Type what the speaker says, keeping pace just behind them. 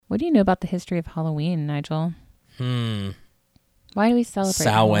What do you know about the history of Halloween, Nigel? Why do we celebrate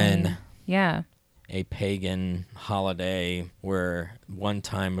Samhain. Halloween? Yeah. A pagan holiday where one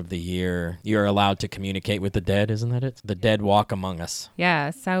time of the year you're allowed to communicate with the dead, isn't that it? The dead walk among us.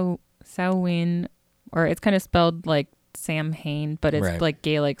 Yeah, Samhain, or it's kind of spelled like Samhain, but it's like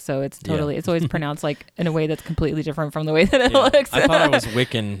Gaelic, so it's totally it's always pronounced like in a way that's completely different from the way that it looks. I thought I was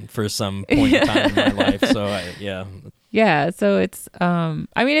Wiccan for some point in time in my life, so Yeah, so it's I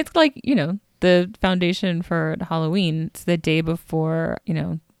mean it's like, the foundation for Halloween. It's the day before,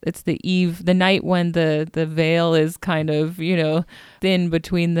 it's the eve, the night when the veil is kind of, thin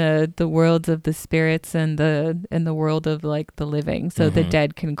between the worlds of the spirits and the world of like the living. So the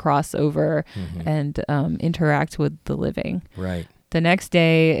dead can cross over and interact with the living. Right. The next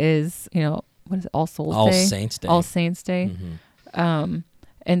day is, what is it? All Souls All Day? Saints Day. All Saints Day.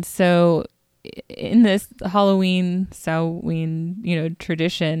 And so in this Halloween,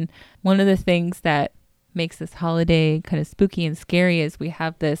 tradition, one of the things that makes this holiday kind of spooky and scary is we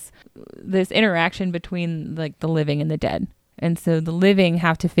have this interaction between like the living and the dead. And so the living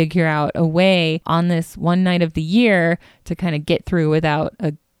have to figure out a way on this one night of the year to kind of get through without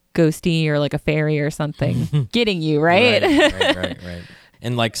a ghosty or like a fairy or something getting you, right? Right.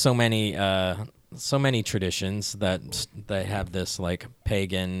 And like so many traditions that they have this like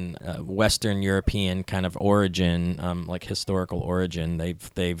pagan Western European kind of origin, like historical origin.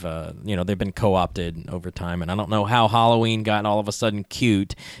 They've been co-opted over time, and I don't know how Halloween got all of a sudden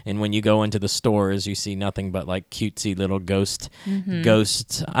cute. And when you go into the stores, you see nothing but like cutesy little ghosts.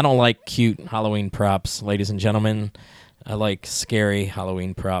 I don't like cute Halloween props, ladies and gentlemen. I like scary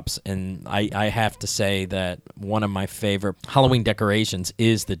Halloween props, and I have to say that one of my favorite Halloween decorations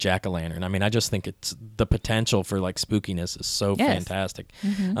is the jack-o'-lantern. I mean, I just think it's the potential for like spookiness is so fantastic.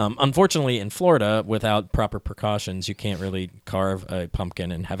 Unfortunately, in Florida, without proper precautions, you can't really carve a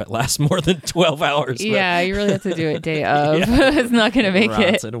pumpkin and have it last more than 12 hours. Yeah, you really have to do it day of. It's not going to make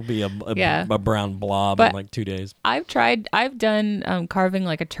it. It'll be a brown blob in like 2 days. I've done carving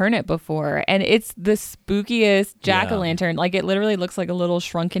like a turnip before, and it's the spookiest jack-o'-lantern. Like it literally looks like a little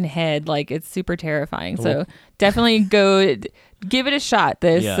shrunken head. Like it's super terrifying. So definitely give it a shot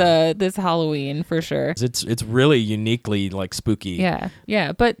this Halloween for sure. It's really uniquely like spooky.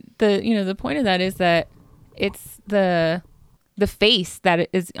 Yeah. But the point of that is that it's the face that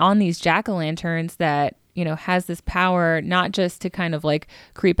is on these jack-o'-lanterns that has this power not just to kind of like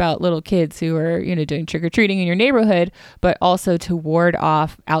creep out little kids who are doing trick-or-treating in your neighborhood, but also to ward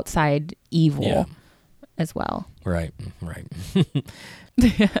off outside evil as well. Right.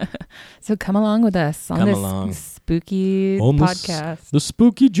 So come along with us on this spooky podcast. The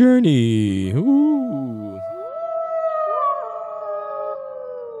spooky journey. Ooh.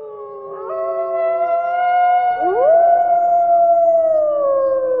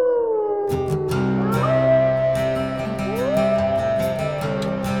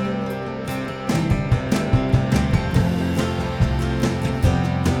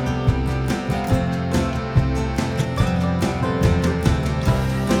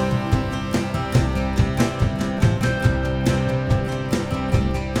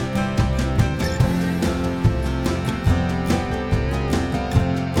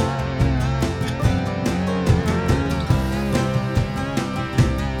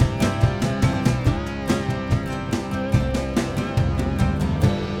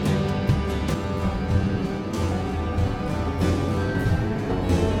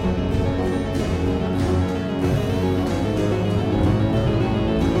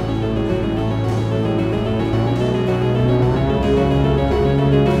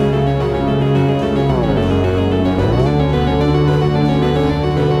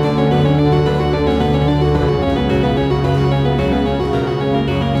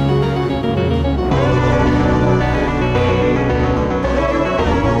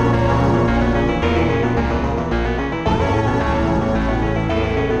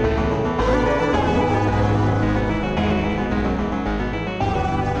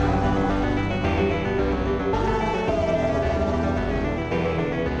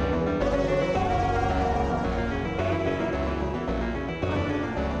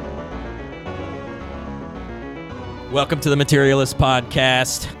 Welcome to the Materialist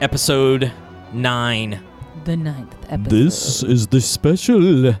Podcast, episode 9. The 9th episode. This is the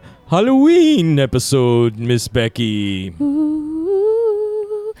special Halloween episode, Miss Becky.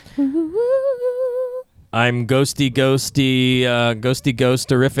 Ooh, I'm Ghosty Ghosterific.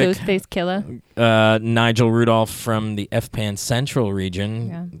 Ghostface Killer. Nigel Rudolph from the F-Pan Central region.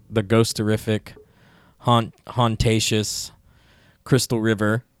 Yeah. The Ghosterific, Hauntatious, Crystal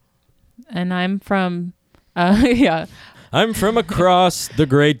River. And I'm from, I'm from across the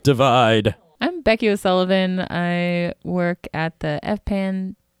Great Divide. I'm Becky O'Sullivan. I work at the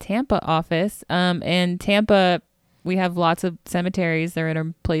FPAN Tampa office. In Tampa, we have lots of cemeteries. They're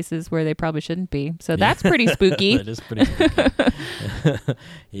in places where they probably shouldn't be. So that's pretty spooky. That is pretty spooky.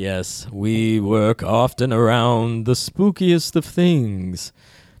 Yes, we work often around the spookiest of things,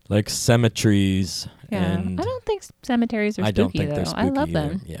 like cemeteries. Yeah, And I don't think cemeteries are spooky, I don't think though. they're spooky I love either.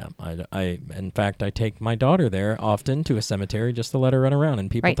 them. Yeah, in fact, I take my daughter there often to a cemetery just to let her run around,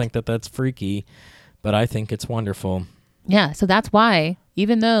 and people Right. think that that's freaky, but I think it's wonderful. Yeah, so that's why,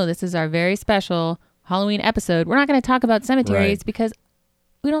 even though this is our very special Halloween episode, we're not going to talk about cemeteries Right. because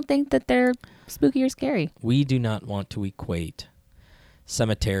we don't think that they're spooky or scary. We do not want to equate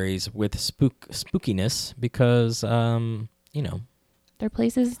cemeteries with spookiness because, They're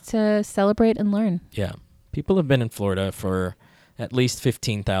places to celebrate and learn. yeah, people have been in Florida for at least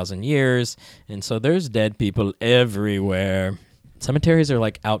 15,000 years, and so there's dead people everywhere. Cemeteries are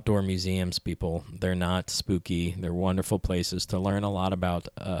like outdoor museums, people. They're not spooky. They're wonderful places to learn a lot about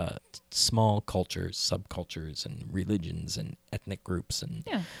small cultures, subcultures, and religions and ethnic groups and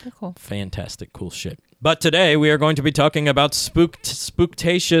Yeah, they're cool. fantastic, cool shit. But today we are going to be talking about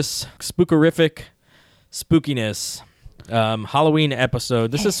spooktacious, spookerific spookiness. Halloween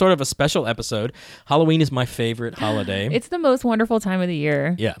episode. This is sort of a special episode. Halloween is my favorite holiday. It's the most wonderful time of the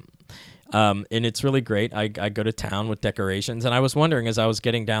year. Yeah. And it's really great. I go to town with decorations, and I was wondering as I was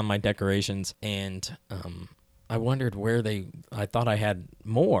getting down my decorations, and I wondered I thought I had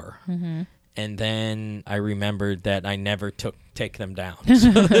more. Mm-hmm. And then I remembered that I never take them down.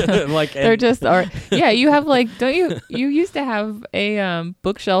 They're just art. Yeah, you have don't you used to have a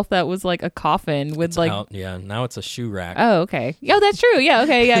bookshelf that was like a coffin with yeah, now it's a shoe rack. Oh, okay. Yeah, that's true. Yeah,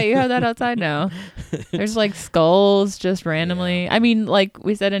 okay. Yeah, you have that outside now. There's skulls just randomly. Yeah. I mean, like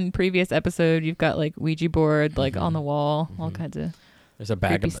we said in previous episode, you've got Ouija board Mm-hmm. on the wall, all kinds of There's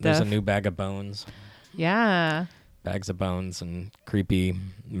a stuff. new bag of bones. Yeah. Bags of bones and creepy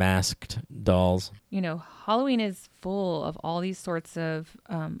masked dolls. Halloween is full of all these sorts of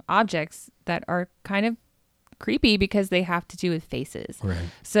objects that are kind of creepy because they have to do with faces. Right.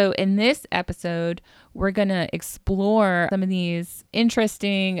 So in this episode, we're going to explore some of these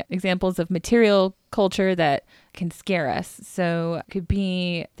interesting examples of material culture that can scare us. So it could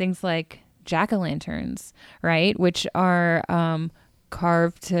be things like jack-o'-lanterns, right? Which are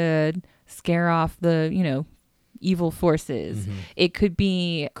carved to scare off the, evil forces. Mm-hmm. It could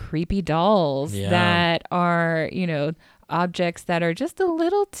be creepy dolls that are, objects that are just a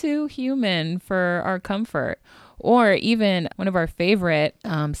little too human for our comfort. Or even one of our favorite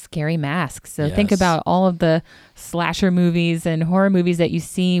scary masks. So think Yes. about all of the slasher movies and horror movies that you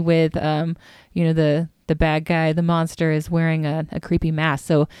see with, the bad guy, the monster is wearing a creepy mask.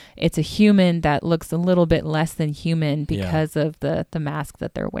 So it's a human that looks a little bit less than human because of the mask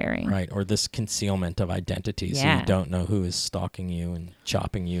that they're wearing. Right. Or this concealment of identity. So Yeah. you don't know who is stalking you and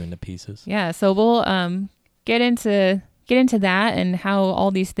chopping you into pieces. Yeah. So we'll get into that and how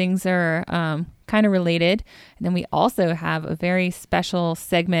all these things are kind of related. And then we also have a very special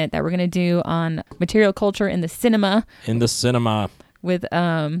segment that we're going to do on material culture in the cinema In the cinema. with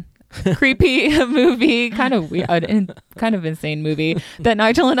creepy movie, kind of weird, kind of insane movie that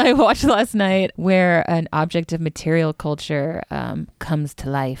Nigel and I watched last night, where an object of material culture comes to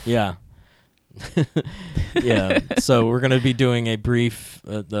life. Yeah. Yeah. So we're going to be doing a brief,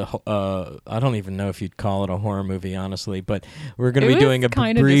 I don't even know if you'd call it a horror movie, honestly, but we're going to be doing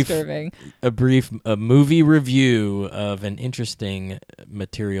a brief movie review of an interesting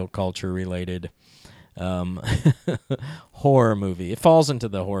material culture related horror movie. It falls into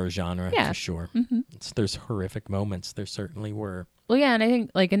the horror genre for sure. Mm-hmm. There's horrific moments. There certainly were. Well, yeah, and I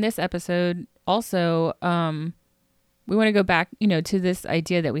think in this episode also, we want to go back, to this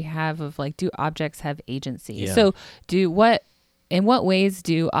idea that we have of do objects have agency? Yeah. So in what ways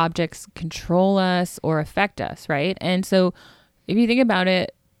do objects control us or affect us, right? And so if you think about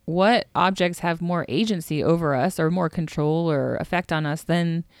it, what objects have more agency over us or more control or effect on us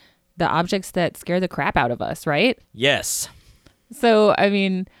than the objects that scare the crap out of us, right? Yes. So, I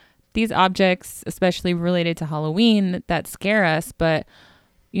mean, these objects, especially related to Halloween, that scare us, but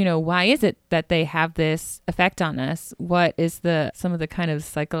why is it that they have this effect on us? What is some of the kind of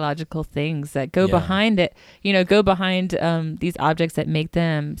psychological things that go behind it, these objects that make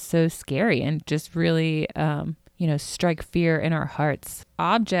them so scary and just really, strike fear in our hearts?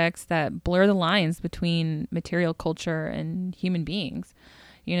 Objects that blur the lines between material culture and human beings,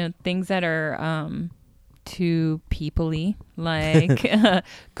 things that are too people-y, like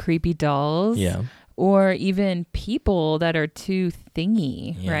creepy dolls. Yeah. or even people that are too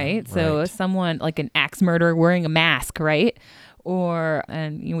thingy, Yeah, right? So right. someone like an axe murderer wearing a mask, right? Or,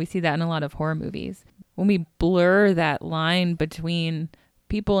 and we see that in a lot of horror movies. When we blur that line between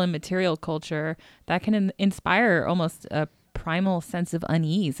people and material culture, that can inspire almost a primal sense of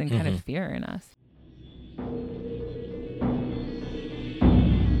unease and kind of fear in us.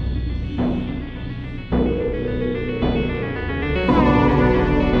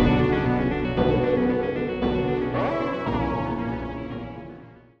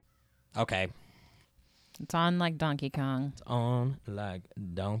 Okay. It's on like Donkey Kong. It's on like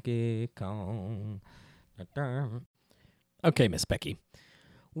Donkey Kong. Okay, Miss Becky.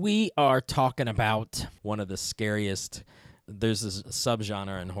 We are talking about one of the scariest. There's this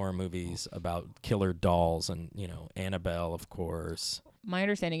subgenre in horror movies about killer dolls, and Annabelle, of course. My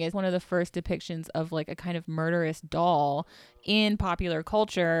understanding is one of the first depictions of like a kind of murderous doll in popular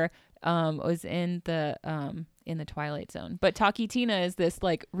culture was in the Twilight Zone. But Taki Tina is this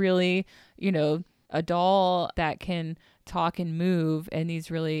like really, a doll that can talk and move in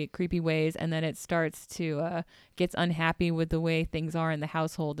these really creepy ways, and then it starts to gets unhappy with the way things are in the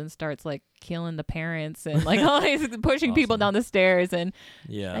household and starts like killing the parents and like always pushing people down the stairs, and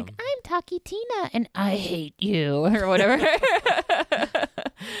Yeah. like, I'm Taki Tina and I hate you or whatever.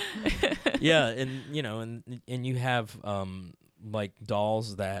 Yeah, and you have like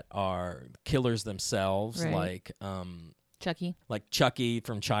dolls that are killers themselves, Right. like Chucky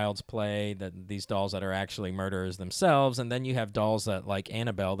from Child's Play, that these dolls that are actually murderers themselves, and then you have dolls that like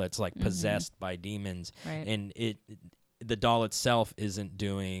Annabelle that's like possessed by demons, Right. and the doll itself isn't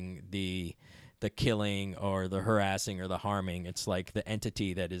doing the killing or the harassing or the harming. It's like the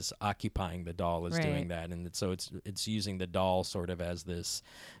entity that is occupying the doll is doing that, and so it's using the doll sort of as this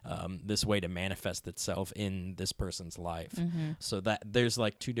this way to manifest itself in this person's life. So that there's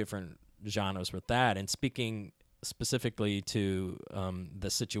like two different genres with that. And speaking specifically to the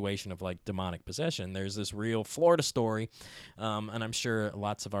situation of like demonic possession, there's this real Florida story, and I'm sure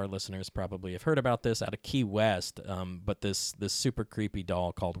lots of our listeners probably have heard about this out of Key West, but this super creepy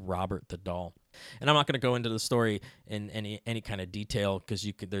doll called Robert the Doll. And I'm not going to go into the story in any kind of detail because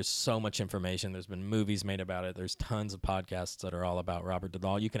there's so much information. There's been movies made about it. There's tons of podcasts that are all about Robert the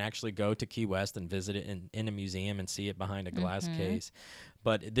Doll. You can actually go to Key West and visit it in a museum and see it behind a glass case.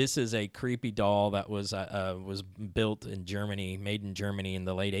 But this is a creepy doll that was built in Germany, made in Germany in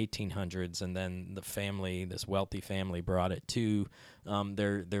the late 1800s, and then this wealthy family, brought it to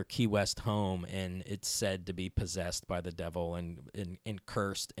their Key West home, and it's said to be possessed by the devil and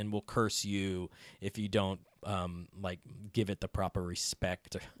cursed, and will curse you if you don't like give it the proper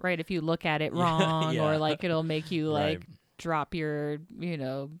respect. Right, if you look at it wrong, or like it'll make you like drop your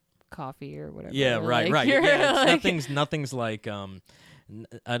coffee or whatever. Yeah, right. Yeah, Like, nothing's like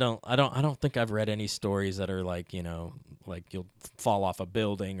I don't think I've read any stories that are like like you'll fall off a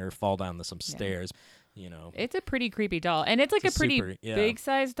building or fall down some stairs. It's a pretty creepy doll, and it's like a pretty yeah. big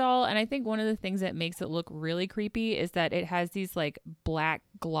size doll. And I think one of the things that makes it look really creepy is that it has these like black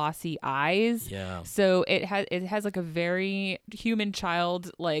glossy eyes. Yeah. So it has like a very human child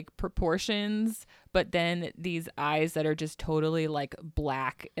like proportions, but then these eyes that are just totally like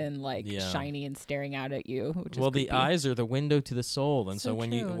black and like shiny and staring out at you. Which is the eyes are the window to the soul, and so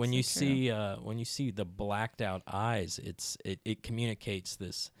when you see the blacked out eyes, it communicates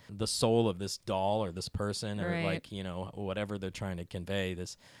the soul of this doll or this person, or like whatever they're trying to convey.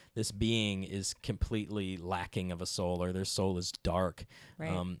 This being is completely lacking of a soul, or their soul is dark,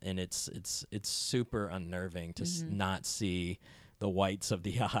 and it's super unnerving to not see the whites of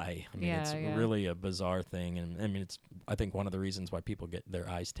the eye. I mean, it's really a bizarre thing, and I mean, it's I think one of the reasons why people get their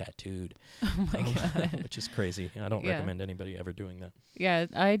eyes tattooed, oh my God. which is crazy. I don't recommend anybody ever doing that.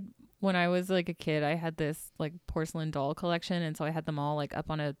 Yeah, when I was like a kid, I had this like porcelain doll collection, and so I had them all like up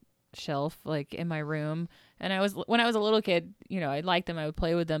on a shelf like in my room. And when I was a little kid, I liked them, I would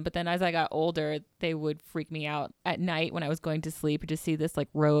play with them, but then as I got older, they would freak me out at night when I was going to sleep to see this like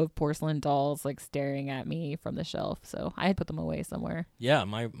row of porcelain dolls like staring at me from the shelf. So I had put them away somewhere. Yeah,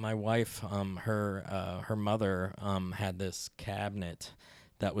 my wife, her mother had this cabinet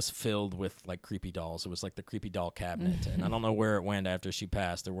that was filled with like creepy dolls. It was like the creepy doll cabinet, and I don't know where it went after she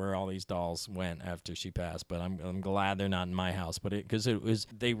passed, or where all these dolls went after she passed. But I'm glad they're not in my house. But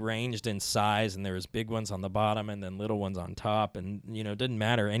they ranged in size, and there was big ones on the bottom, and then little ones on top, and it didn't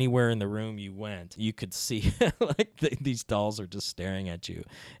matter. Anywhere in the room you went, you could see like these dolls are just staring at you.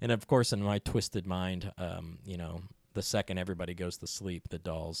 And of course, in my twisted mind, the second everybody goes to sleep, the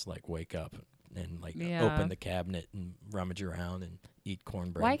dolls like wake up and like open the cabinet and rummage around and eat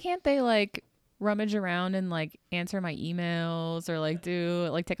cornbread. Why can't they like rummage around and like answer my emails or like do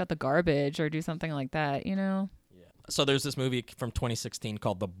like take out the garbage or do something like that, you know? So there's this movie from 2016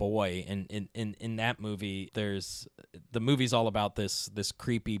 called The Boy, and in that movie, the movie's all about this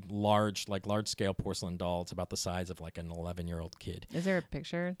creepy large scale porcelain doll. It's about the size of like an 11-year-old kid. Is there a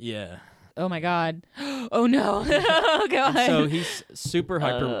picture? Yeah. Oh my God. Oh no. Oh God. And so he's super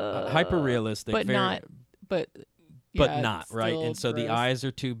hyper realistic, but not right. And so gross. the eyes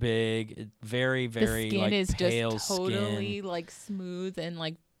are too big. Very the skin like is pale just totally skin. like smooth and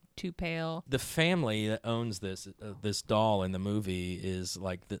like too pale. The family that owns this doll in the movie is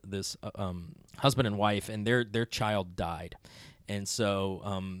like this husband and wife, and their child died. And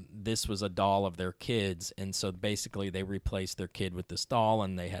so this was a doll of their kids, and so basically they replaced their kid with this doll,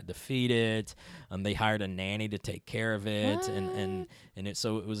 and they had to feed it. They hired a nanny to take care of it, and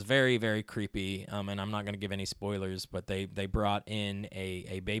so it was very, very creepy. And I'm not going to give any spoilers, but they brought in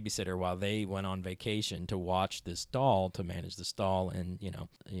a babysitter while they went on vacation to watch this doll, to manage this doll, and you know.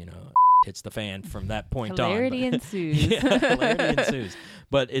 Hits the fan from that point Hilarity on. ensues. Hilarity ensues.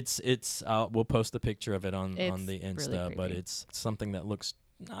 But it's we'll post a picture of it on the Insta. Really but it's something that looks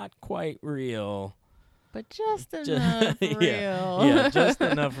not quite real, but just enough real. Yeah, just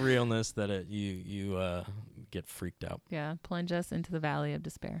enough realness that you get freaked out. Yeah, plunge us into the valley of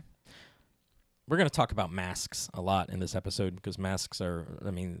despair. We're going to talk about masks a lot in this episode because masks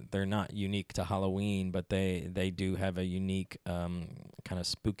they're not unique to Halloween, but they do have a unique kind of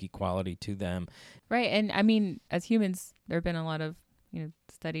spooky quality to them. Right. And I mean, as humans, there have been a lot of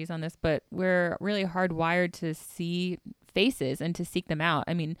studies on this, but we're really hardwired to see faces and to seek them out.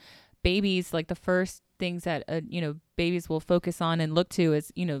 I mean, babies, like the first things that, babies will focus on and look to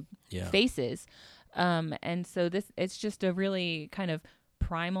is, faces. And so it's just a really kind of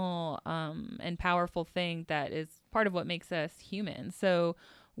primal and powerful thing that is part of what makes us human. So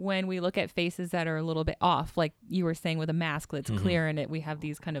when we look at faces that are a little bit off, like you were saying with a mask that's clear in it, we have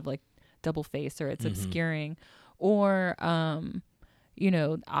these kind of like double face or it's obscuring, or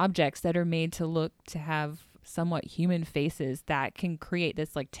objects that are made to look to have somewhat human faces that can create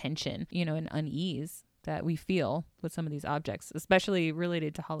this like tension, and unease that we feel with some of these objects, especially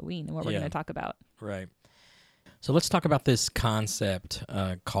related to Halloween and what we're going to talk about. Right. So let's talk about this concept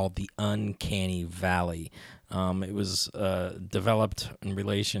called the uncanny valley. It was developed in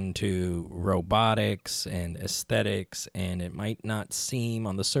relation to robotics and aesthetics, and it might not seem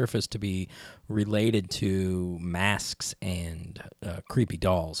on the surface to be related to masks and creepy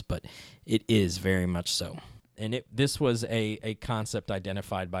dolls, but it is very much so. And this was a concept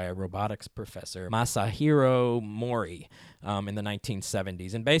identified by a robotics professor, Masahiro Mori, in the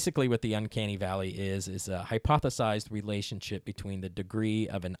 1970s. And basically what the uncanny valley is a hypothesized relationship between the degree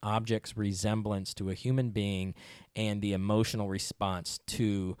of an object's resemblance to a human being and the emotional response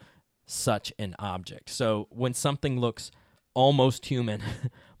to such an object. So when something looks almost human,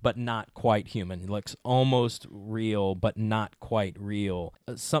 but not quite human. It looks almost real, but not quite real.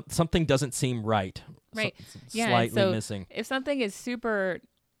 Something doesn't seem right. Right. Slightly missing. If something is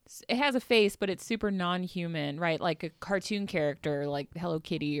it has a face, but it's super non-human, right? Like a cartoon character, like Hello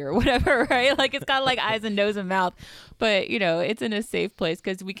Kitty or whatever, right? Like it's got like eyes and nose and mouth, but it's in a safe place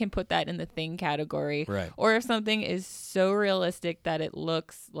because we can put that in the thing category. Right. Or if something is so realistic that it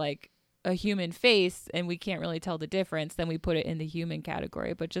looks like a human face and we can't really tell the difference, then we put it in the human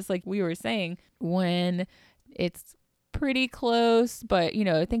category. But just like we were saying, when it's pretty close, but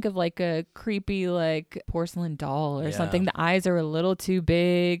think of like a creepy like porcelain doll or something, the eyes are a little too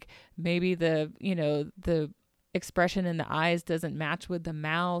big, maybe the expression in the eyes doesn't match with the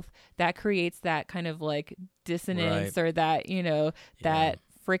mouth, that creates that kind of like dissonance, or that that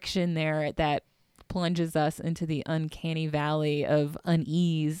friction there that plunges us into the uncanny valley of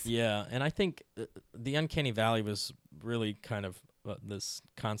unease. Yeah, and I think the uncanny valley was really kind of this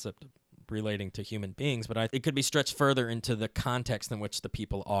concept relating to human beings, but it could be stretched further into the context in which the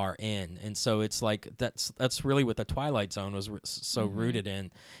people are in. And so it's like that's really what the Twilight Zone was so rooted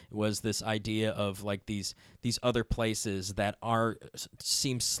in, was this idea of like these other places that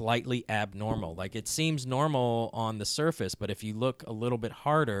seem slightly abnormal. Like it seems normal on the surface, but if you look a little bit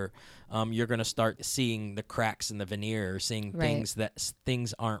harder, you're going to start seeing the cracks in the veneer, seeing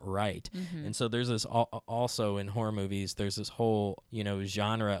things aren't right. And so there's this also in horror movies, there's this whole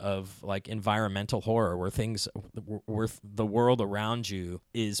genre of like environmental horror where the world around you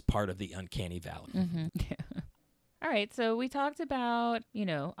is part of the uncanny valley. Yeah. All right, so we talked about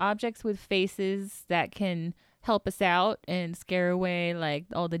objects with faces that can help us out and scare away like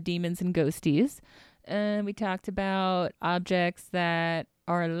all the demons and ghosties. We talked about objects that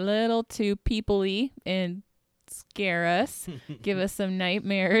are a little too people-y and scare us, give us some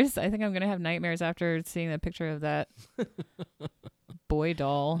nightmares. I think I'm going to have nightmares after seeing the picture of that boy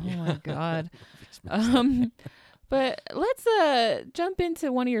doll. Oh my God. But let's jump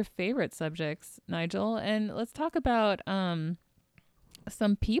into one of your favorite subjects, Nigel, and let's talk about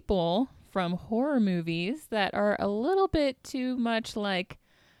some people from horror movies that are a little bit too much like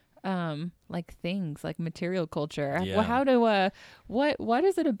things like material culture. Yeah. Well, how do what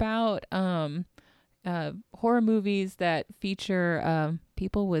is it about horror movies that feature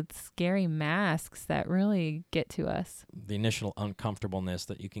people with scary masks that really get to us? The initial uncomfortableness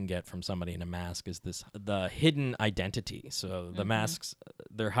that you can get from somebody in a mask is the hidden identity. So the masks,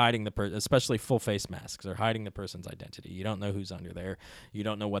 they're hiding especially full face masks. They're hiding the person's identity. You don't know who's under there. You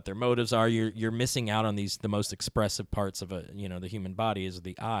don't know what their motives are. You're missing out on the most expressive parts of the human body is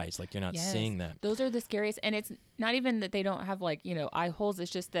the eyes. Like you're not seeing that. Those are the scariest. And it's not even that they don't have eye holes.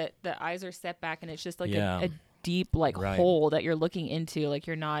 It's just that the eyes are set back and it's just like a deep hole that you're looking into. Like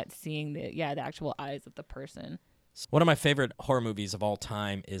you're not seeing the actual eyes of the person. One of my favorite horror movies of all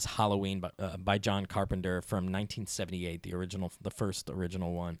time is Halloween by John Carpenter from 1978, the first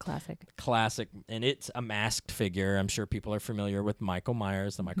original one. Classic, and it's a masked figure. I'm sure people are familiar with Michael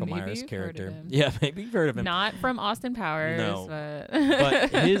Myers, the Michael Myers character. Yeah, maybe you've heard of him. Not from Austin Powers. No, but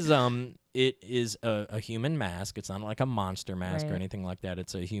his it is a human mask. It's not like a monster mask or anything like that.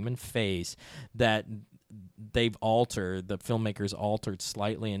 It's a human face that the filmmakers altered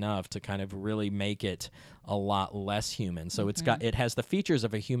slightly enough to kind of really make it a lot less human. So it has the features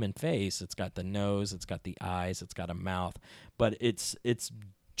of a human face. It's got the nose, it's got the eyes, it's got a mouth, but it's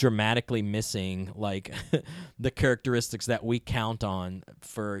dramatically missing like the characteristics that we count on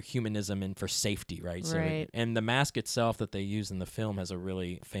for humanism and for safety, right? And the mask itself that they use in the film has a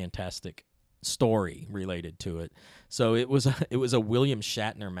really fantastic story related to it. So it was a William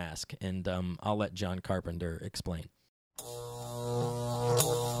Shatner mask, and I'll let John Carpenter explain.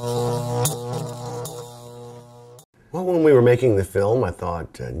 Well, when we were making the film, I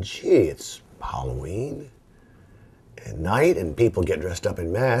thought, gee, it's Halloween at night and people get dressed up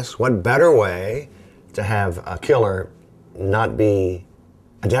in masks. What better way to have a killer not be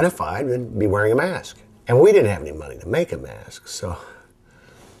identified than be wearing a mask? And we didn't have any money to make a mask, so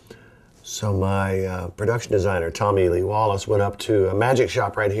my production designer, Tommy Lee Wallace, went up to a magic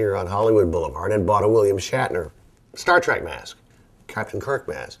shop right here on Hollywood Boulevard and bought a William Shatner Star Trek mask, Captain Kirk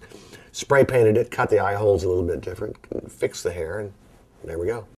mask. Spray painted it, cut the eye holes a little bit different, fixed the hair, and there we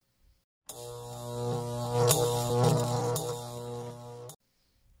go.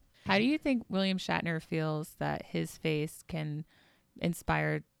 How do you think William Shatner feels that his face can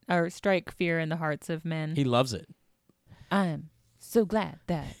inspire or strike fear in the hearts of men? He loves it. I'm so glad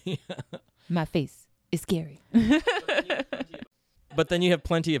that my face is scary. But then you have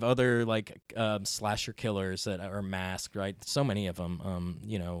plenty of other slasher killers that are masked, right? So many of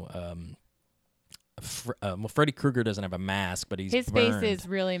them. Freddy Krueger doesn't have a mask, but his face is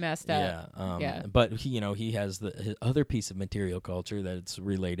really messed up. Yeah. But he has his other piece of material culture that's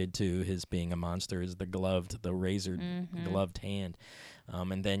related to his being a monster is the razor gloved hand.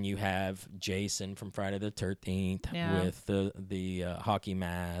 And then you have Jason from Friday the 13th with the hockey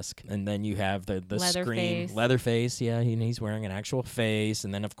mask, and then you have the Leatherface. Yeah, he's wearing an actual face,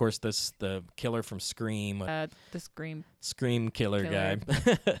 and then of course the killer from Scream, the Scream killer guy.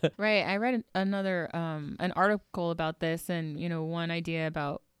 Right. I read another an article about this, and one idea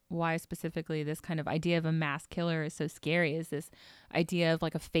about why specifically this kind of idea of a mass killer is so scary is this idea of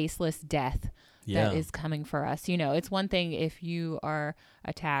like a faceless death that is coming for us. It's one thing if you are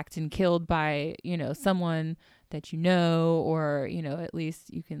attacked and killed by, someone that or, at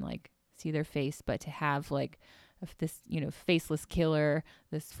least you can see their face, but to have this, faceless killer,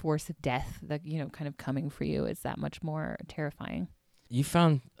 this force of death that, kind of coming for you is that much more terrifying. You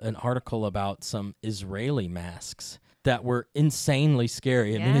found an article about some Israeli masks that were insanely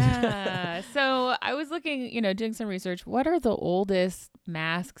scary. Yeah. So I was looking, doing some research. What are the oldest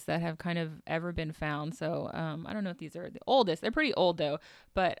masks that have kind of ever been found? So I don't know if these are the oldest. They're pretty old though.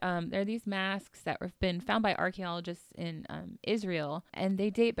 But they're these masks that have been found by archaeologists in Israel, and they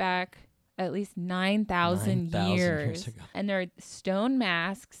date back at least 9,000 years ago. And they're stone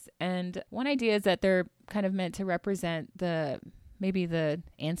masks. And one idea is that they're kind of meant to represent maybe the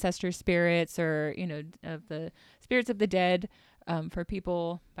ancestor spirits or, of the spirits of the dead for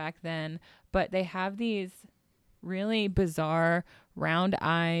people back then. But they have these really bizarre round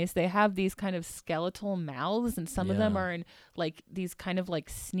eyes. They have these kind of skeletal mouths, and some of them are in these kind of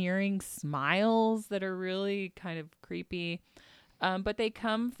sneering smiles that are really kind of creepy. But they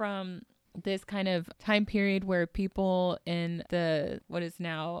come from this kind of time period where people in what is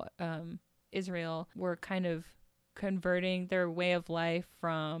now Israel were kind of converting their way of life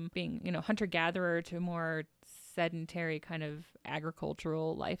from being, hunter-gatherer to more sedentary kind of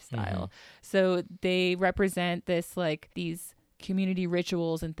agricultural lifestyle. So they represent this, like, these community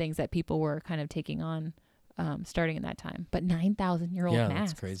rituals and things that people were kind of taking on starting in that time. But 9,000-year-old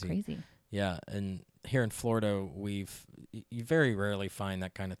masks. That's Crazy. Yeah, and here in Florida, you very rarely find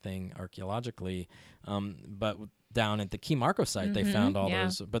that kind of thing archaeologically, but down at the Key Marco site, they found all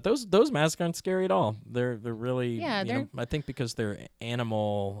those. But those masks aren't scary at all. They're really, I think because they're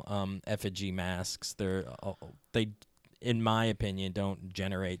animal effigy masks, they, in my opinion, don't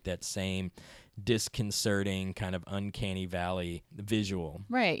generate that same disconcerting kind of uncanny valley visual.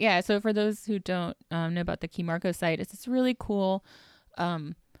 Right. Yeah. So for those who don't know about the Key Marco site, it's this really cool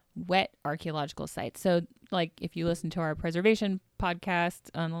wet archaeological site. So, like, if you listen to our preservation podcast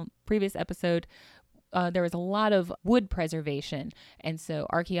on a previous episode, there was a lot of wood preservation. And so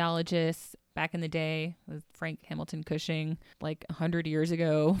archaeologists back in the day, with Frank Hamilton Cushing, like 100 years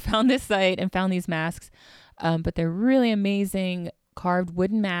ago, found this site and found these masks. But they're really amazing carved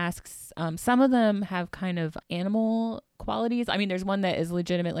wooden masks. Some of them have kind of animal qualities. I mean, there's one that is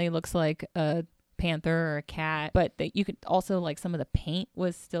legitimately looks like a panther or a cat, but that you could also, like, some of the paint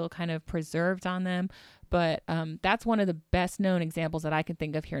was still kind of preserved on them. But that's one of the best known examples that I can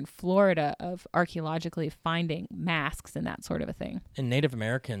think of here in Florida of archaeologically finding masks and that sort of a thing. And Native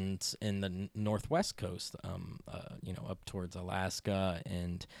Americans in the Northwest coast, up towards Alaska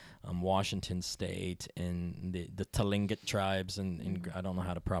and Washington State and the Tlingit tribes, and I don't know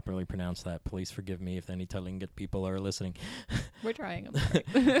how to properly pronounce that. Please forgive me if any Tlingit people are listening. We're trying.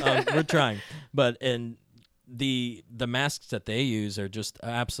 We're trying. But the masks that they use are just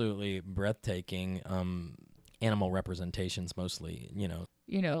absolutely breathtaking. Animal representations mostly,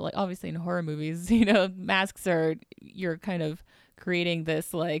 like obviously in horror movies, masks are, you're kind of creating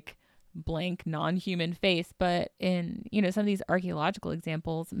this like blank non-human face. But in, some of these archaeological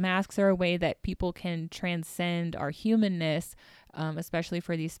examples, masks are a way that people can transcend our humanness, especially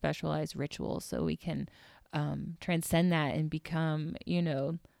for these specialized rituals. So we can transcend that and become,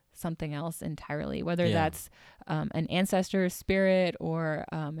 something else entirely, whether that's an ancestor spirit or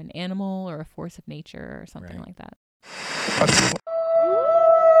an animal or a force of nature or something like that.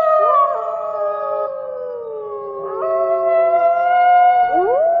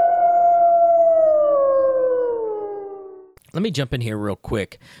 Let me jump in here real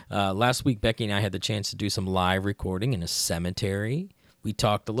quick. Last week, Becky and I had the chance to do some live recording in a cemetery. We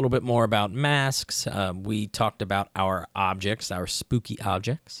talked a little bit more about masks. We talked about our objects, our spooky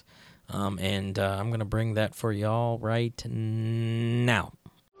objects. And I'm going to bring that for y'all right now.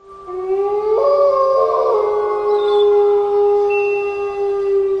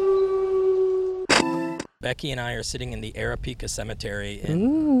 Becky and I are sitting in the Arapica Cemetery.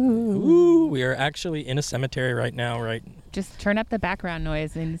 We are actually in a cemetery right now, right? Just turn up the background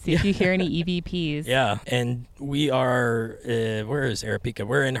noise and see if you hear any EVPs. Yeah, and we are, where is Arapica?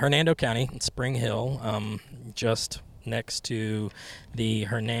 We're in Hernando County, in Spring Hill, just next to the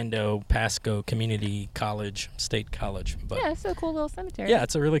Hernando Pasco Community College, State College. But yeah, it's a cool little cemetery. Yeah,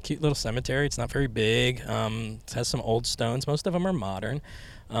 it's a really cute little cemetery. It's not very big. It has some old stones. Most of them are modern.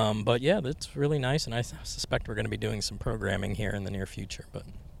 But yeah, that's really nice, and I suspect we're going to be doing some programming here in the near future. But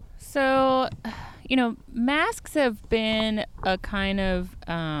so, masks have been a kind of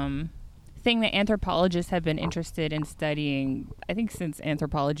thing that anthropologists have been interested in studying, I think, since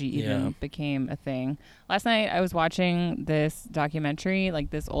anthropology even became a thing. Last night I was watching this documentary, like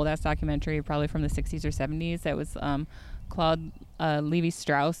this old-ass documentary, probably from the 60s or 70s, that was Claude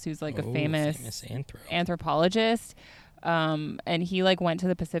Levi-Strauss, who's like a famous anthropologist. And he like went to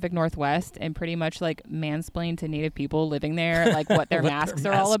the Pacific Northwest and pretty much like mansplained to Native people living there, like what their masks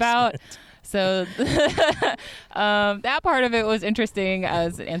are all about. So that part of it was interesting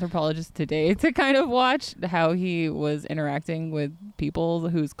as an anthropologist today to kind of watch how he was interacting with people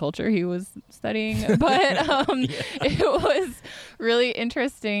whose culture he was studying. But it was really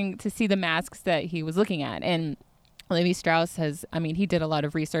interesting to see the masks that he was looking at. And Levi-Strauss he did a lot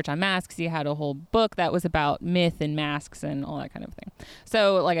of research on masks. He had a whole book that was about myth and masks and all that kind of thing.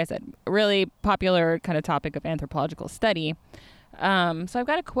 So, like I said, really popular kind of topic of anthropological study. So I've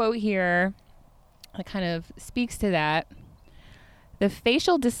got a quote here that kind of speaks to that. The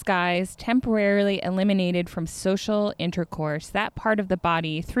facial disguise temporarily eliminated from social intercourse that part of the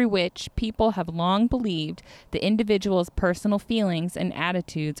body through which people have long believed the individual's personal feelings and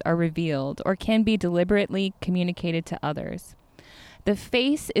attitudes are revealed or can be deliberately communicated to others. The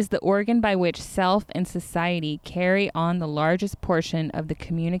face is the organ by which self and society carry on the largest portion of the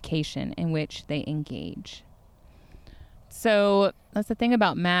communication in which they engage. So that's the thing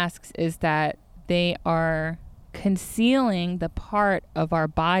about masks, is that they are concealing the part of our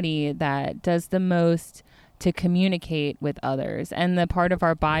body that does the most to communicate with others, and the part of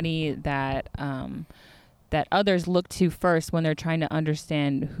our body that that others look to first when they're trying to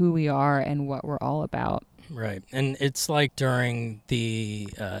understand who we are and what we're all about. Right, and it's like during the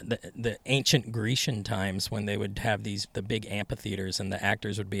ancient Grecian times when they would have the big amphitheaters and the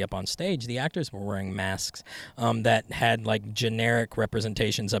actors would be up on stage. The actors were wearing masks that had like generic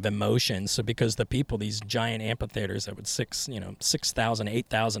representations of emotions. So because the people, these giant amphitheaters that would 6,000,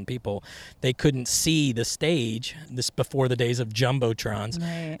 8,000 people, they couldn't see the stage. This before the days of jumbotrons,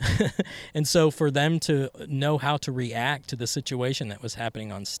 Right. and so for them to know how to react to the situation that was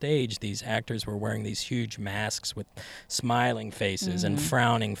happening on stage, these actors were wearing these huge masks with smiling faces and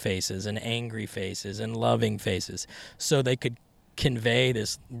frowning faces and angry faces and loving faces, so they could convey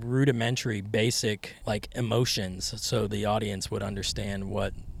this rudimentary basic like emotions so the audience would understand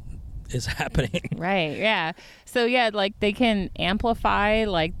what is happening. Right. Yeah. So yeah, like they can amplify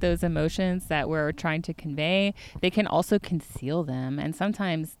like those emotions that we're trying to convey. They can also conceal them, and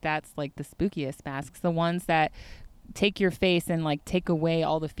sometimes that's like the spookiest masks, the ones that take your face and like take away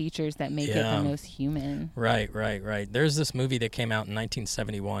all the features that make it the most human. Right. There's this movie that came out in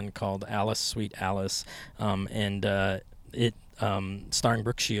 1971 called Alice, Sweet Alice, and it starring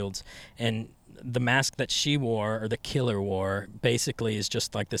Brooke Shields, and the mask that she wore, or the killer wore, basically is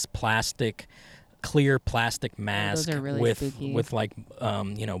just like this clear plastic mask those are really spooky. with like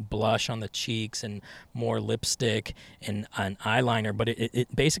blush on the cheeks and more lipstick and an eyeliner, but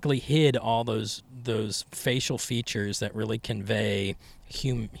it basically hid all those facial features that really convey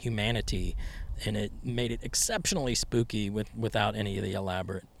humanity, and it made it exceptionally spooky without any of the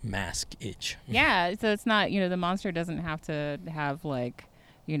elaborate mask itch. Yeah, so it's not, the monster doesn't have to have like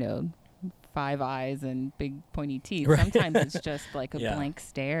 5 eyes and big pointy teeth. Right. Sometimes it's just like a Yeah. blank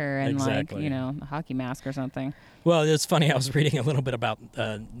stare and Exactly. a hockey mask or something. Well, it's funny. I was reading a little bit about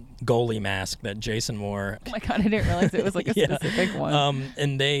goalie mask that Jason wore. Oh my God, I didn't realize it was like a Yeah. specific one.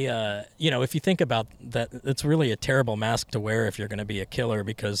 And they, if you think about that, it's really a terrible mask to wear if you're going to be a killer,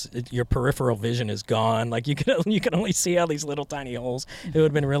 because your peripheral vision is gone. Like you can only see all these little tiny holes. It would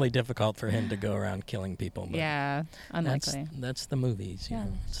have been really difficult for him to go around killing people. But Yeah, unlikely. That's the movies. Yeah,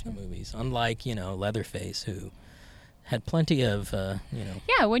 It's the movies. Unlike Leatherface, who had plenty of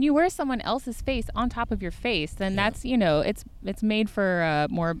Yeah, when you wear someone else's face on top of your face, then that's it's made for a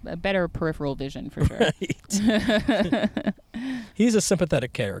better peripheral vision for sure. Right. He's a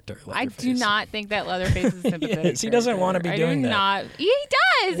sympathetic character. I Leatherface. do not think that Leatherface is sympathetic. Yes, he doesn't want to be doing that. Not. He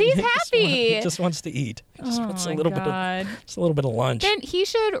does. He's happy. He just wants to eat. He just wants my a little God. just a little bit of lunch. Then he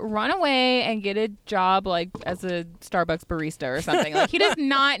should run away and get a job like as a Starbucks barista or something. Like he does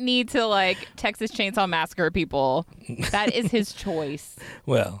not need to like Texas Chainsaw Massacre people. That is his choice.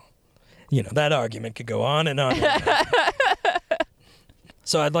 Well, that argument could go on and on.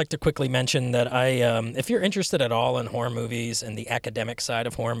 So I'd like to quickly mention that if you're interested at all in horror movies and the academic side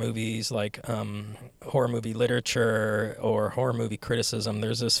of horror movies, like horror movie literature or horror movie criticism,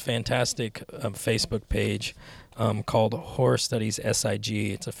 there's this fantastic Facebook page called Horror Studies SIG.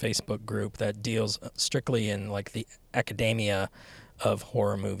 It's a Facebook group that deals strictly in like the academia of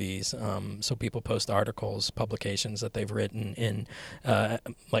horror movies. So people post articles, publications that they've written in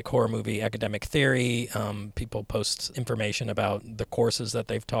like horror movie academic theory. People post information about the courses that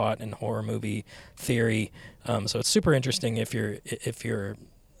they've taught in horror movie theory. So it's super interesting if you're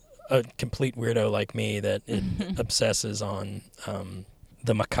a complete weirdo like me that it obsesses on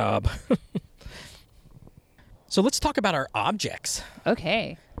the macabre. So let's talk about our objects.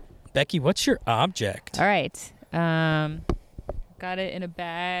 Okay. Becky, what's your object? All right. Got it in a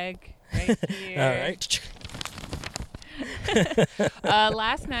bag right here. All right.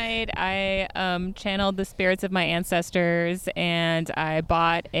 Last night I channeled the spirits of my ancestors, and I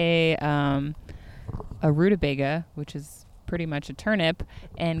bought a rutabaga, which is pretty much a turnip,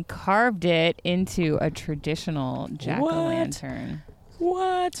 and carved it into a traditional jack-o'-lantern.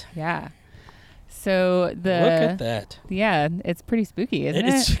 What? Yeah. So Look at that. Yeah, it's pretty spooky, isn't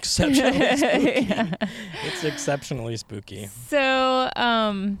it? It's exceptionally spooky. Yeah. It's exceptionally spooky. So,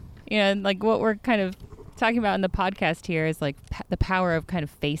 like what we're kind of talking about in the podcast here is like the power of kind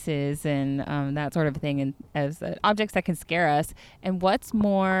of faces and that sort of thing, and as objects that can scare us. And what's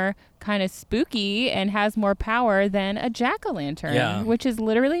more kind of spooky and has more power than a jack-o'-lantern, which is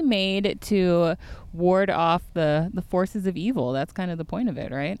literally made to ward off the forces of evil. That's kind of the point of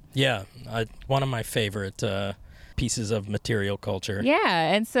it, right? Yeah, one of my favorite pieces of material culture.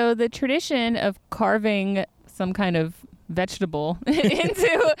 Yeah, and so the tradition of carving some kind of vegetable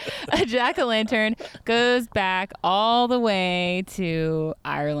into a jack-o'-lantern goes back all the way to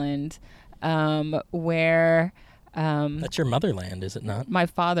Ireland. where That's your motherland, is it not? my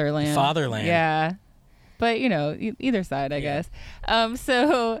fatherland. Fatherland. Yeah. But, either side, I guess.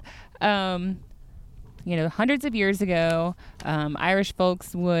 Hundreds of years ago, Irish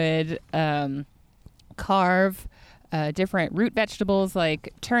folks would carve different root vegetables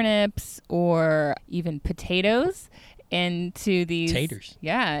like turnips or even potatoes into these Taters.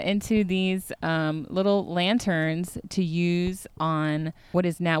 into these little lanterns to use on what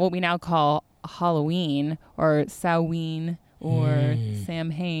we now call Halloween or Samhain or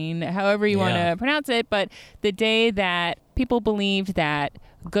Samhain, however you want to pronounce it. But the day that people believed that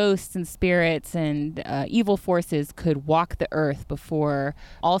ghosts and spirits and evil forces could walk the earth before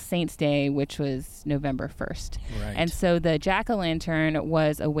All Saints Day, which was November 1st. Right. And so the jack-o'-lantern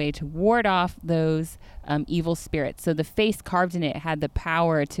was a way to ward off those evil spirits. So the face carved in it had the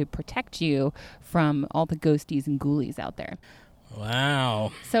power to protect you from all the ghosties and ghoulies out there.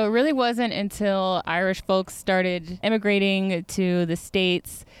 Wow. So it really wasn't until Irish folks started immigrating to the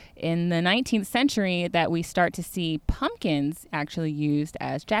States in the 19th century that we start to see pumpkins actually used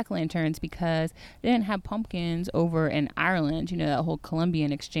as jack-o'-lanterns, because they didn't have pumpkins over in Ireland, that whole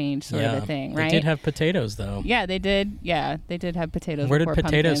Columbian exchange sort of a thing, right? They did have potatoes, though. Yeah, they did. Yeah, they did have potatoes. Where did before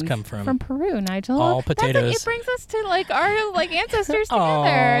potatoes pumpkins. come from? From Peru, Nigel. All potatoes. It brings us to our ancestors together. Aw,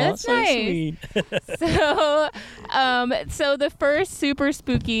 That's so nice. sweet. So the first super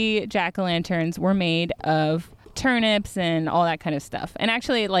spooky jack-o'-lanterns were made of turnips and all that kind of stuff. And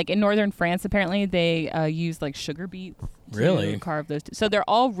actually, in northern France, apparently they use sugar beets to carve those. So they're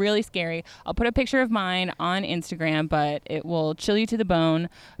all really scary. I'll put a picture of mine on Instagram, but it will chill you to the bone.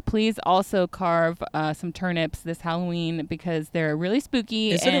 Please also carve some turnips this Halloween because they're really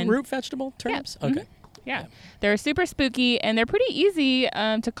spooky. Is it a root vegetable, turnips? Yeah. Okay. Yeah, they're super spooky and they're pretty easy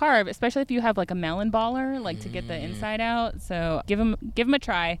to carve, especially if you have a melon baller, to get the inside out. So give them a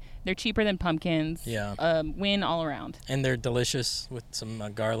try. They're cheaper than pumpkins. Yeah. Win all around. And they're delicious with some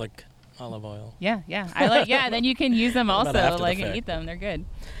garlic, olive oil. Yeah. I like. Yeah, then you can use them also, and eat them. They're good.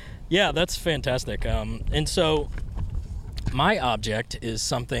 Yeah, that's fantastic. And so my object is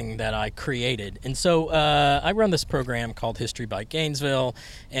something that I created. And so I run this program called History by Gainesville,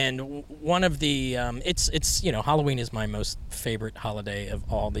 and one of the it's Halloween is my most favorite holiday of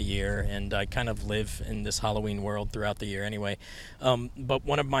all the year, and I kind of live in this Halloween world throughout the year anyway. But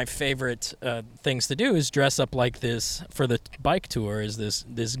one of my favorite things to do is dress up like this for the bike tour. Is this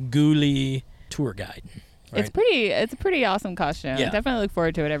ghoulie tour guide? Right? It's a pretty awesome costume. Yeah. I definitely look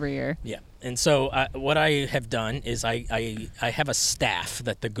forward to it every year. Yeah. And so what I have done is I have a staff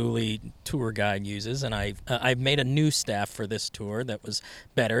that the Ghoulie tour guide uses, and I've made a new staff for this tour that was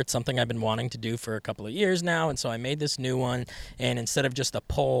better. It's something I've been wanting to do for a couple of years now, and so I made this new one. And instead of just a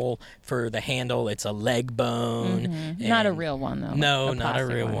pole for the handle, it's a leg bone. Mm-hmm. Not a real one though. No, not a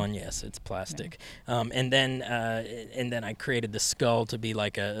real one. Yes, it's plastic. Yeah. And then I created the skull to be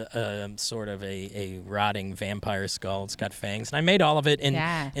like a sort of a rotting vampire skull. It's got fangs, and I made all of it.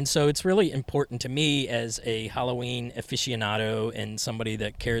 And so it's really important to me as a Halloween aficionado and somebody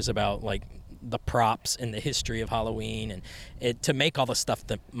that cares about the props and the history of Halloween, and to make all the stuff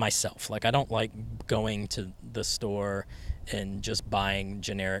myself. I don't like going to the store and just buying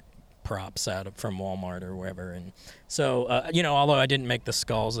generic props from Walmart or wherever. And so although I didn't make the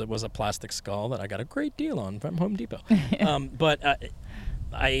skulls, it was a plastic skull that I got a great deal on from Home Depot. But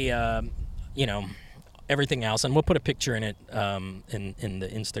I everything else, and we'll put a picture in it in the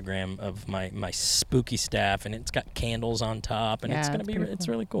Instagram of my spooky staff, and it's got candles on top, and it's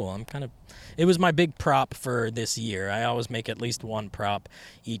really cool. It was my big prop for this year. I always make at least one prop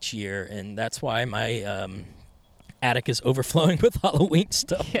each year, and that's why my attic is overflowing with Halloween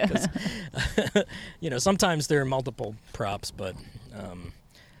stuff. Yeah. Sometimes there are multiple props, but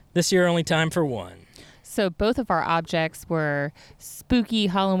this year only time for one. So both of our objects were spooky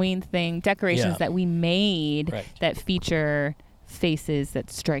Halloween decorations that we made that feature faces that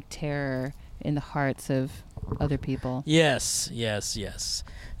strike terror in the hearts of other people. Yes. Yeah,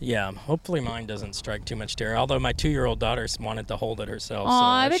 hopefully mine doesn't strike too much terror, although my 2-year-old daughter wanted to hold it herself.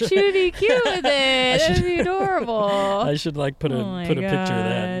 Aw, I bet you'd be cute with it. That'd be adorable. I should put a picture of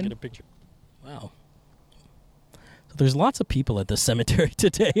that and get a picture. Wow. So there's lots of people at the cemetery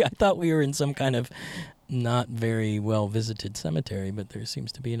today. I thought we were in some kind of not very well visited cemetery, but there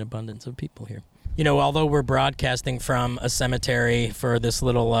seems to be an abundance of people here. Although we're broadcasting from a cemetery for this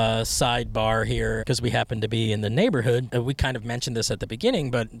little sidebar here, because we happen to be in the neighborhood, we kind of mentioned this at the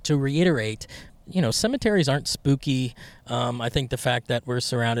beginning, but to reiterate, cemeteries aren't spooky. I think the fact that we're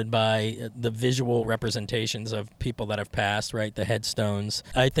surrounded by the visual representations of people that have passed, right, the headstones,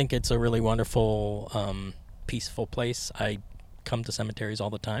 I think it's a really wonderful, peaceful place. I come to cemeteries all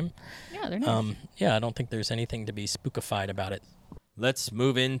the time. Yeah, they're nice. Yeah, I don't think there's anything to be spookified about it. Let's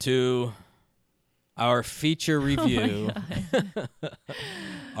move into our feature review.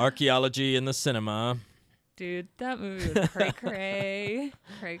 Archaeology in the cinema. Dude, that movie was cray-cray.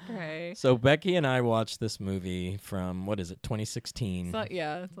 Cray-cray. So Becky and I watched this movie from, 2016?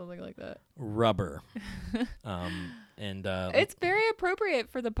 Yeah, something like that. Rubber. It's very appropriate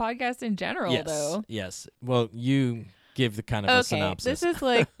for the podcast in general, though. Yes. Well, you give the kind of a synopsis. This is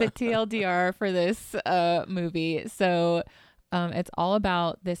like the TLDR for this movie. So it's all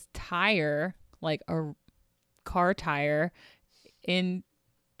about this tire, like a car tire in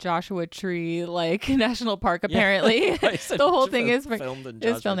Joshua Tree National Park, apparently. The whole thing is filmed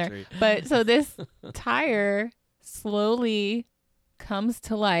there. But so this tire slowly comes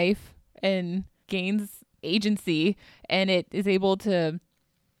to life and gains agency, and it is able to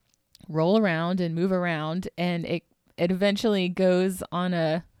roll around and move around, and it eventually goes on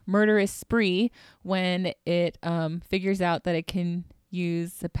a murderous spree when it figures out that it can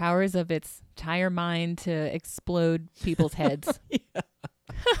use the powers of its tire mind to explode people's heads.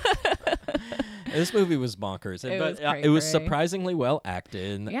 This movie was bonkers, it was surprisingly well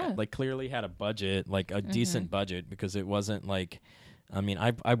acted. Yeah. Clearly had a budget, a decent budget, because it wasn't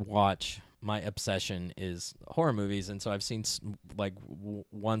I watch. My obsession is horror movies, and so I've seen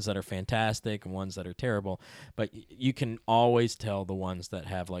ones that are fantastic and ones that are terrible, but you can always tell the ones that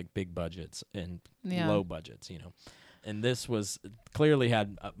have big budgets and low budgets, And this was clearly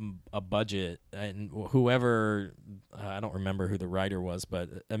had a budget, and whoever, I don't remember who the writer was, but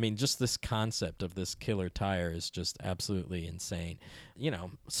I mean, just this concept of this killer tire is just absolutely insane.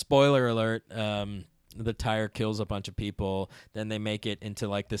 Spoiler alert, the tire kills a bunch of people, then they make it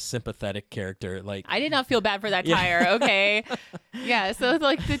into this sympathetic character. I did not feel bad for that tire, okay? Yeah, so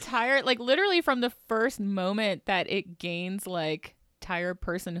the tire, literally from the first moment that it gains tire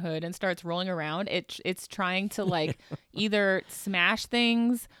personhood and starts rolling around, it's trying to either smash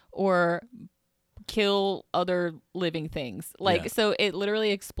things or kill other living things. So it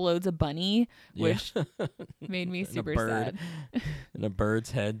literally explodes a bunny, which made me super sad. And a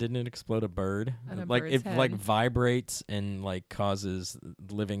bird's head. Didn't it explode a bird? It vibrates and causes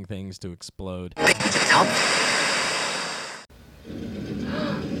living things to explode.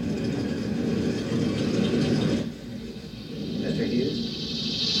 Mr. Hughes?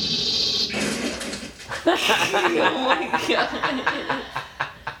 Oh my god.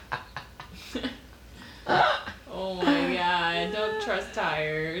 Oh my god, don't trust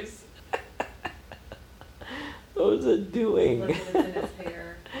tires. What was it doing? Look at his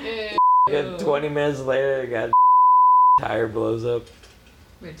hair. And 20 minutes later, got tire blows up.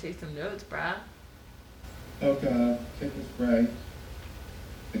 I'm gonna take some notes, brah. Oh God, take this spray.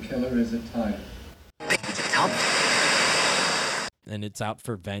 The killer is a tire. And it's out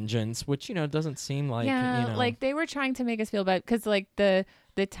for vengeance, which, doesn't seem like, they were trying to make us feel bad because the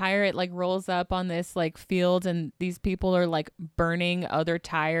tire, it rolls up on this field, and these people are burning other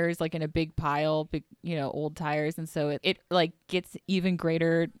tires in a big pile, old tires, and so it gets even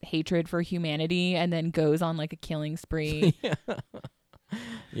greater hatred for humanity and then goes on a killing spree.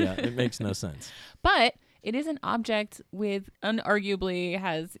 Yeah, it makes no sense. But it is an object with unarguably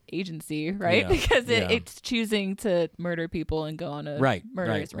has agency, right? Because it's choosing to murder people and go on a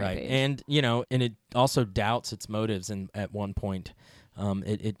murderous rampage. And and it also doubts its motives, and at one point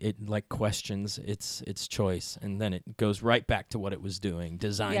it questions its choice, and then it goes right back to what it was doing,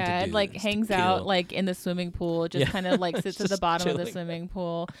 designed to do. It hangs out in the swimming pool, just kind of sits at the bottom of the swimming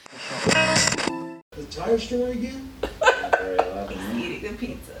pool. The tire story again? Eating the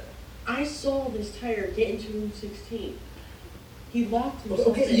pizza. I saw this tire get into room 16. He locked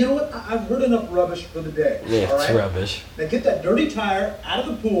himself in. Okay, you know what? I've heard enough rubbish for the day. Yeah, all it's right? rubbish. Now get that dirty tire out of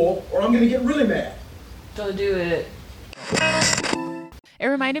the pool, or I'm going to get really mad. Don't do it. It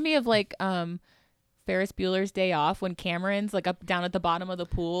reminded me of Ferris Bueller's Day Off, when Cameron's up down at the bottom of the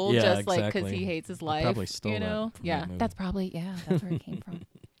pool, just because he hates his life. Probably stole that from that movie. That's where it came from.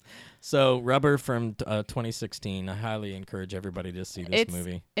 So Rubber from 2016. I highly encourage everybody to see this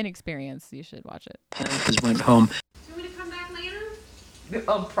movie. It's an experience. You should watch it. Just went home. Do you want me to come back later?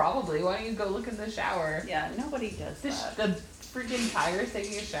 Oh, probably. Why don't you go look in the shower? Yeah, nobody does that. The freaking tire's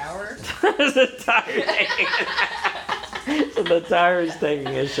taking a shower. The tire is taking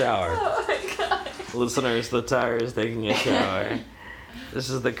a shower. Oh my god. Listeners, the tire is taking a shower. This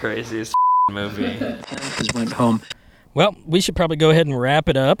is the craziest movie. Just went home. Well, we should probably go ahead and wrap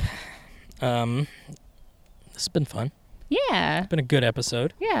it up. This has been fun. Yeah. It's been a good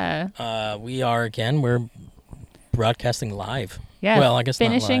episode. Yeah. We're broadcasting live. Yeah. Well, I guess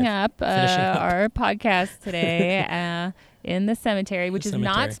finishing not live. up our podcast today. in the cemetery, which is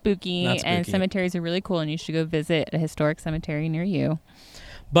not spooky, and cemeteries are really cool, and you should go visit a historic cemetery near you.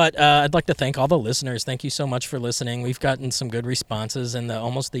 But I'd like to thank all the listeners. Thank you so much for listening. We've gotten some good responses in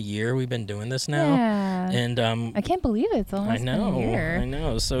almost the year we've been doing this now. Yeah. And I can't believe it. It's almost been a year. I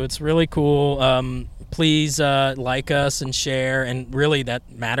know. So it's really cool. Please like us and share, and really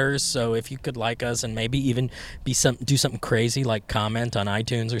that matters. So if you could like us and maybe even do something crazy like comment on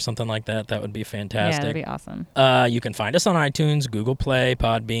iTunes or something like that, that would be fantastic. Yeah, that'd be awesome. You can find us on iTunes, Google Play,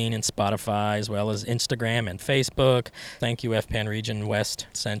 Podbean, and Spotify, as well as Instagram and Facebook. Thank you, FPAN Region West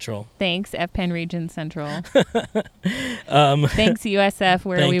Central. Thanks, FPAN Region Central. Thanks, USF,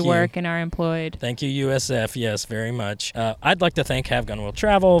 where we work and are employed. Thank you, USF. Yes, very much. I'd like to thank Have Gun Will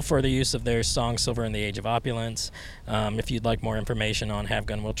Travel for the use of their song Silver in the Age of Opulence. If you'd like more information on Have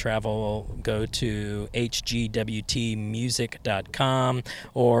Gun Will Travel, go to hgwtmusic.com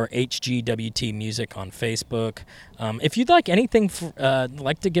or hgwtmusic on Facebook. If you'd like anything,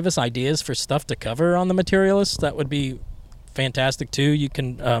 like to give us ideas for stuff to cover on The Materialists, that would be fantastic too. You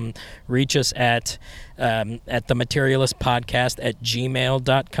can reach us at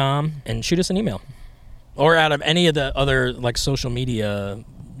thematerialistpodcast@gmail.com and shoot us an email, or out of any of the other like social media,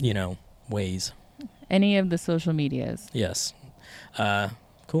 ways. Any of the social medias. Yes.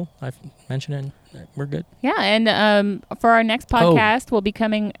 Cool. I've mentioned it. We're good. Yeah, and for our next podcast, we'll be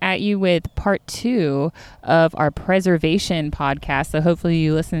coming at you with part 2 of our preservation podcast. So hopefully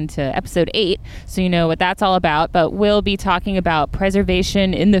you listen to episode 8 so you know what that's all about. But we'll be talking about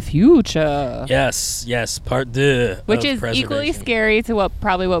preservation in the future. Yes, part 2. Which is equally scary to what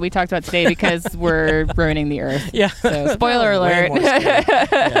we talked about today because we're ruining the earth. Yeah. So spoiler alert.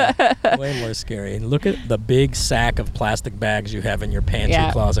 Way more scary. Look at the big sack of plastic bags you have in your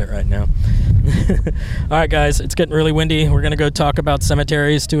pantry closet right now. All right, guys, it's getting really windy. We're going to go talk about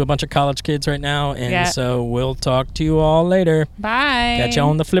cemeteries to a bunch of college kids right now, and so we'll talk to you all later. Bye. Catch you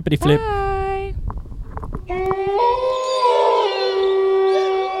on the flippity flip. Bye.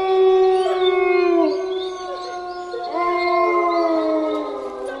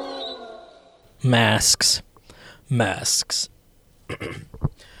 Masks. Masks.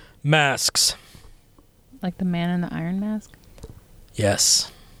 Like the man in the iron mask?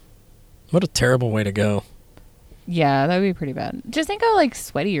 Yes. What a terrible way to go. Yeah, that would be pretty bad. Just think how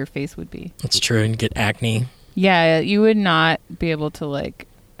sweaty your face would be. That's true, and get acne. Yeah, you would not be able to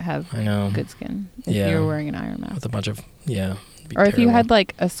have good skin if you were wearing an iron mask. With a bunch of or terrible. If you had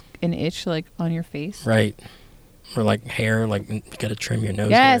an itch on your face. Right. Or hair, you gotta trim your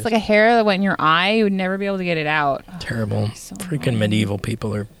nose. Yeah, it's like a hair that went in your eye. You would never be able to get it out. Terrible. So freaking annoying. medieval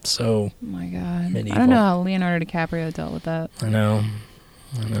people are so. Oh my God. Medieval. I don't know how Leonardo DiCaprio dealt with that. I know.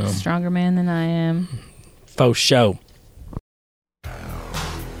 Stronger man than I am. Faux show.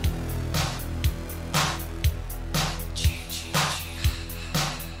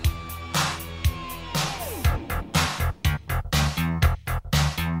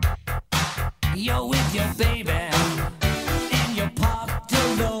 You're with your baby, and you're parked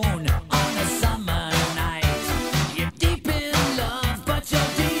alone on a summer night. You're deep in love, but you're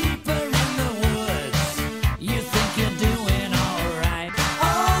deeper in the woods. You think you're doing alright.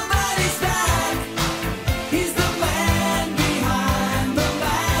 Oh, but he's back. He's the man behind the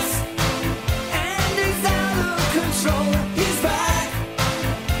mask, and he's out of control. He's back.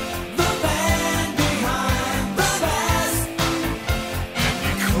 The man behind the mask, and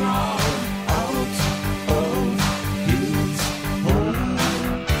you crawl.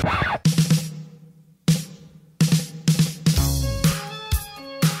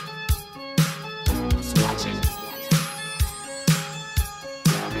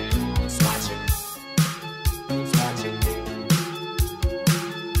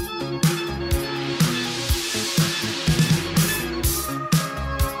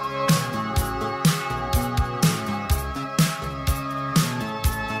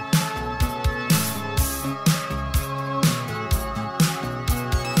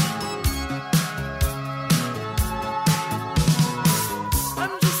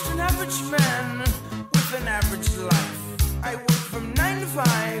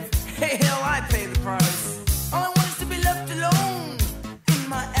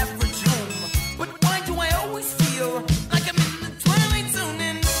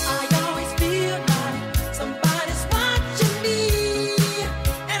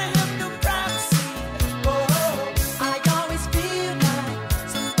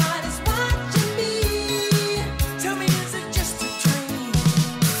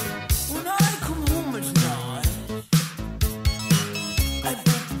 I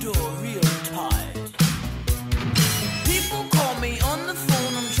broke the door real tight.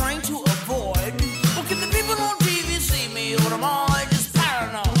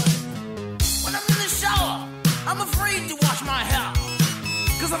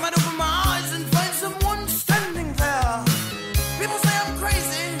 Cause I'm